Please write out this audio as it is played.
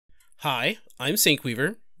Hi, I'm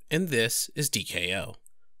Sinkweaver, and this is DKO.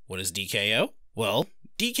 What is DKO? Well,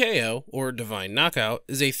 DKO, or Divine Knockout,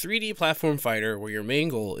 is a 3D platform fighter where your main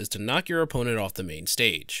goal is to knock your opponent off the main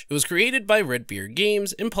stage. It was created by Redbeard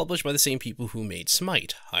Games and published by the same people who made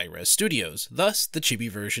SMITE, Hi-Res Studios, thus the chibi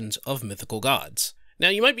versions of mythical gods. Now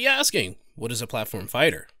you might be asking, what is a platform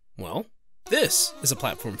fighter? Well, this is a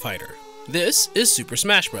platform fighter. This is Super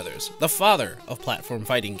Smash Bros., the father of platform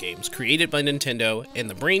fighting games, created by Nintendo and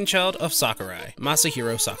the brainchild of Sakurai,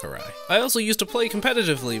 Masahiro Sakurai. I also used to play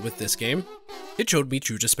competitively with this game. It showed me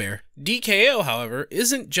true despair. DKO, however,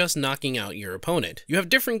 isn't just knocking out your opponent. You have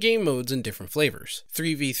different game modes and different flavors.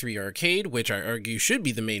 3v3 arcade, which I argue should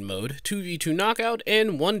be the main mode, 2v2 knockout,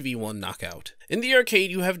 and 1v1 knockout. In the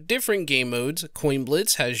arcade, you have different game modes. Coin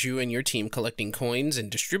Blitz has you and your team collecting coins and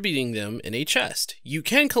distributing them in a chest. You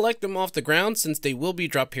can collect them off the ground since they will be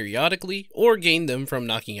dropped periodically, or gain them from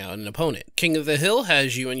knocking out an opponent. King of the Hill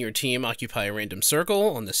has you and your team occupy a random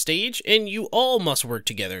circle on the stage, and you all must work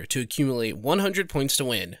together to accumulate 100 points to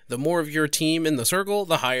win. The more of your team in the circle,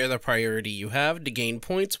 the higher the priority you have to gain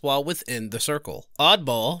points while within the circle.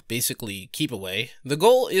 Oddball, basically keep away. The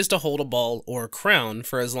goal is to hold a ball or crown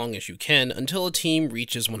for as long as you can until a team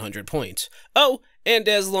reaches 100 points. Oh, and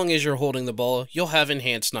as long as you're holding the ball, you'll have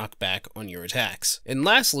enhanced knockback on your attacks. And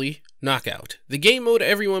lastly, Knockout, the game mode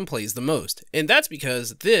everyone plays the most, and that's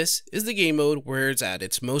because this is the game mode where it's at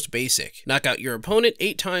its most basic. Knock out your opponent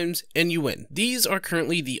 8 times and you win. These are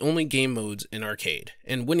currently the only game modes in arcade,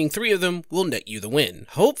 and winning 3 of them will net you the win.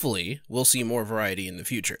 Hopefully, we'll see more variety in the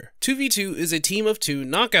future. 2v2 is a team of 2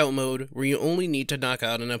 knockout mode where you only need to knock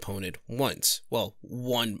out an opponent once. Well,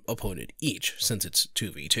 one opponent each, since it's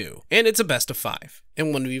 2v2. And it's a best of 5.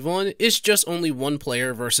 And 1v1 is just only one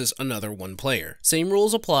player versus another one player. Same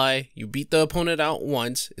rules apply, you beat the opponent out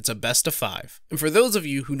once, it's a best of 5. And for those of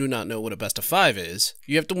you who do not know what a best of 5 is,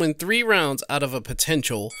 you have to win 3 rounds out of a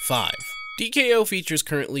potential 5. DKO features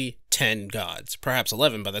currently 10 gods, perhaps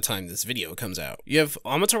 11 by the time this video comes out. You have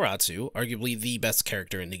Amaterasu, arguably the best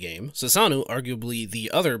character in the game, Susanoo, arguably the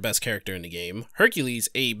other best character in the game, Hercules,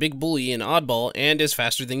 a big bully and oddball and is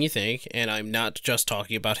faster than you think, and I'm not just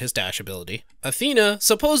talking about his dash ability. Athena,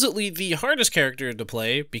 supposedly the hardest character to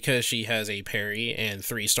play because she has a parry and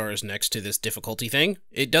 3 stars next to this difficulty thing.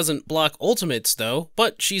 It doesn't block ultimates though,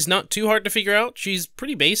 but she's not too hard to figure out, she's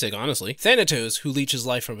pretty basic honestly. Thanatos, who leeches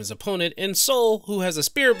life from his opponent, and Sol, who has a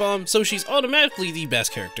spear bomb, so she's automatically the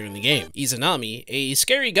best character in the game. Izanami, a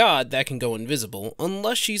scary god that can go invisible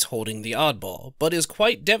unless she's holding the oddball, but is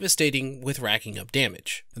quite devastating with racking up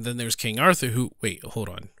damage. And then there's King Arthur who,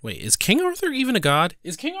 is King Arthur even a god?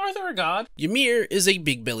 Is King Arthur a god? Ymir is a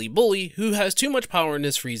big belly bully who has too much power in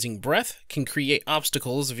his freezing breath, can create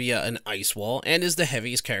obstacles via an ice wall, and is the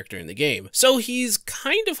heaviest character in the game. So he's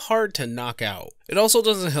kind of hard to knock out. It also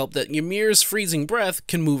doesn't help that Ymir's freezing breath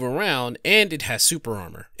can move around and it has super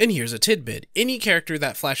armor. And here's a tidbit, any character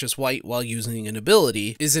that flashes white while using an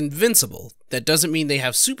ability is invincible. That doesn't mean they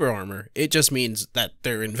have super armor, it just means that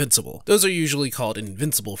they're invincible. Those are usually called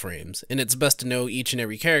invincible frames, and it's best to know each and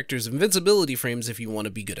every character's invincibility frames if you want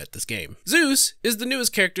to be good at this game. Zeus is the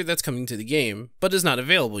newest character that's coming to the game, but is not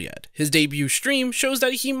available yet. His debut stream shows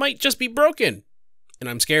that he might just be broken, and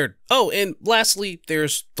I'm scared. Oh, and lastly,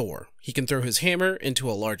 there's Thor. He can throw his hammer into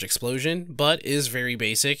a large explosion, but is very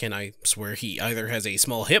basic, and I swear he either has a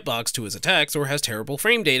small hitbox to his attacks or has terrible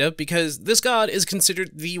frame data because this god is considered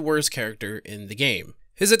the worst character in the game.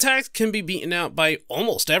 His attacks can be beaten out by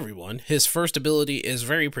almost everyone. His first ability is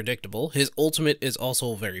very predictable, his ultimate is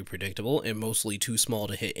also very predictable and mostly too small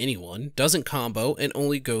to hit anyone, doesn't combo, and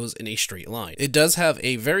only goes in a straight line. It does have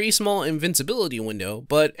a very small invincibility window,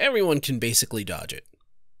 but everyone can basically dodge it.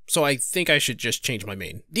 So I think I should just change my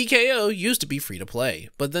main. DKO used to be free to play,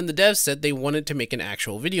 but then the devs said they wanted to make an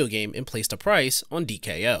actual video game and placed a price on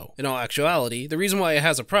DKO. In all actuality, the reason why it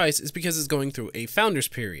has a price is because it's going through a founders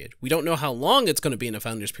period. We don't know how long it's going to be in a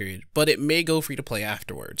founders period, but it may go free to play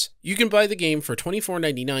afterwards. You can buy the game for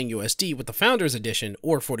 $24.99 USD with the founders edition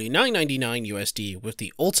or $49.99 USD with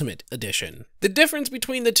the ultimate edition. The difference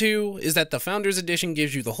between the two is that the founders edition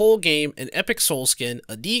gives you the whole game, an epic soul skin,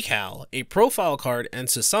 a decal, a profile card, and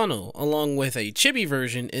Susanoo, along with a chibi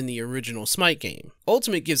version in the original SMITE game.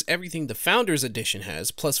 Ultimate gives everything the Founders Edition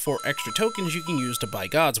has, plus 4 extra tokens you can use to buy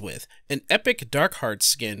gods with, an epic Dark Heart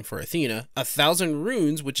skin for Athena, 1,000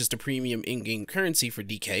 runes, which is the premium in-game currency for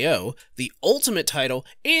DKO, the Ultimate title,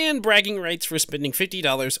 and bragging rights for spending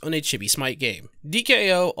 $50 on a chibi SMITE game.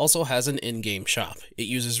 DKO also has an in-game shop. It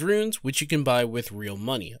uses runes, which you can buy with real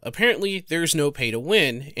money. Apparently, there's no pay to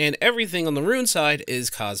win, and everything on the rune side is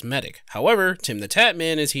cosmetic. However, Tim the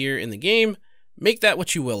Tatman is here in the game Make that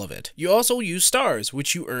what you will of it. You also use stars,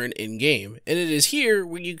 which you earn in-game, and it is here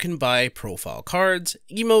where you can buy profile cards,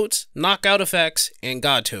 emotes, knockout effects, and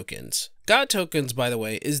god tokens. God tokens, by the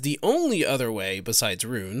way, is the only other way, besides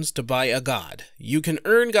runes, to buy a god. You can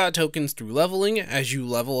earn god tokens through leveling. As you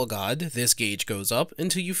level a god, this gauge goes up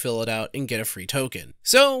until you fill it out and get a free token.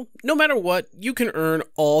 So, no matter what, you can earn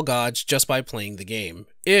all gods just by playing the game,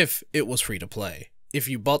 if it was free to play. If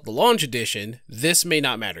you bought the launch edition, this may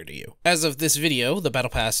not matter to you. As of this video, the Battle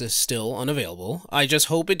Pass is still unavailable. I just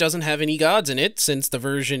hope it doesn't have any gods in it, since the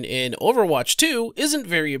version in Overwatch 2 isn't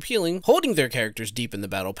very appealing, holding their characters deep in the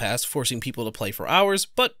Battle Pass, forcing people to play for hours,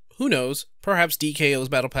 but who knows, perhaps DKO's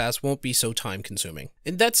Battle Pass won't be so time consuming.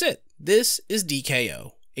 And that's it. This is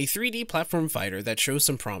DKO. A 3D platform fighter that shows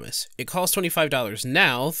some promise. It costs $25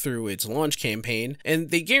 now through its launch campaign, and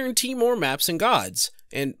they guarantee more maps and gods,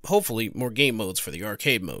 and hopefully more game modes for the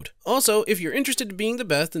arcade mode. Also, if you're interested in being the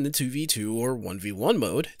best in the 2v2 or 1v1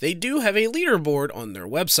 mode, they do have a leaderboard on their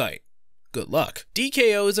website. Good luck.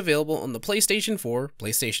 DKO is available on the PlayStation 4,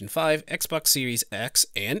 PlayStation 5, Xbox Series X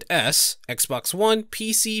and S, Xbox One,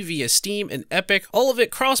 PC via Steam and Epic, all of it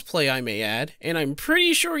crossplay I may add, and I'm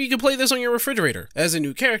pretty sure you can play this on your refrigerator. As a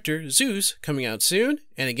new character, Zeus, coming out soon,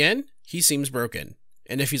 and again, he seems broken.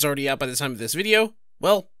 And if he's already out by the time of this video,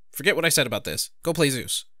 well, forget what I said about this. Go play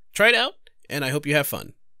Zeus. Try it out, and I hope you have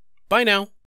fun. Bye now.